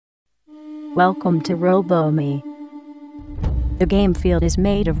Welcome to RoboME. The game field is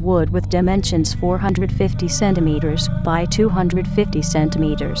made of wood with dimensions 450 cm by 250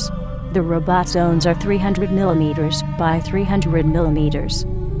 cm. The robot zones are 300 mm by 300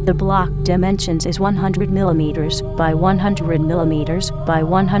 mm. The block dimensions is 100 mm by 100 mm by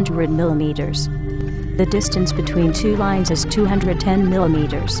 100 mm. The distance between two lines is 210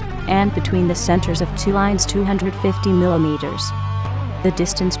 mm, and between the centers of two lines 250 mm. The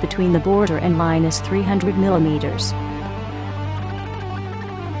distance between the border and line is 300 mm.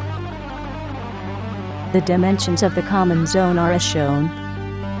 The dimensions of the common zone are as shown.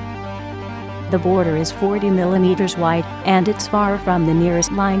 The border is 40 mm wide, and it's far from the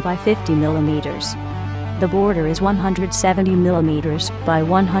nearest line by 50 mm. The border is 170 mm by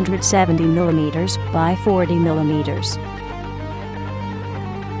 170 mm by 40 mm.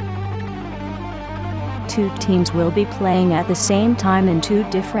 Two teams will be playing at the same time in two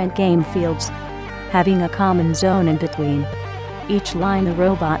different game fields, having a common zone in between. Each line the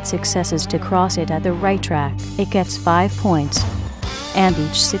robot successes to cross it at the right track, it gets 5 points. And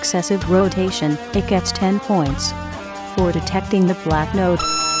each successive rotation, it gets 10 points. For detecting the black node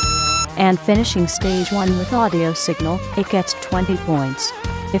and finishing stage 1 with audio signal, it gets 20 points.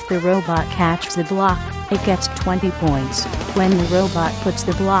 If the robot catches the block, it gets 20 points. When the robot puts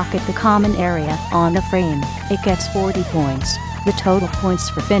the block at the common area on the frame, it gets 40 points. The total points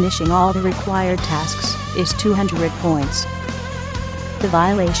for finishing all the required tasks is 200 points. The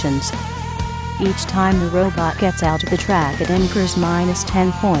violations. Each time the robot gets out of the track, it incurs minus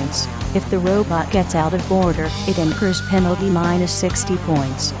 10 points. If the robot gets out of border, it incurs penalty minus 60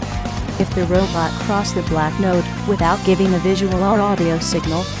 points. If the robot crosses the black node without giving a visual or audio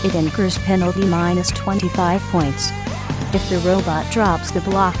signal, it incurs penalty minus 25 points. If the robot drops the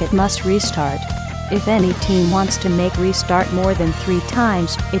block, it must restart. If any team wants to make restart more than 3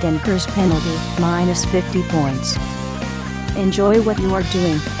 times, it incurs penalty minus 50 points. Enjoy what you are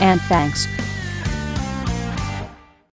doing, and thanks.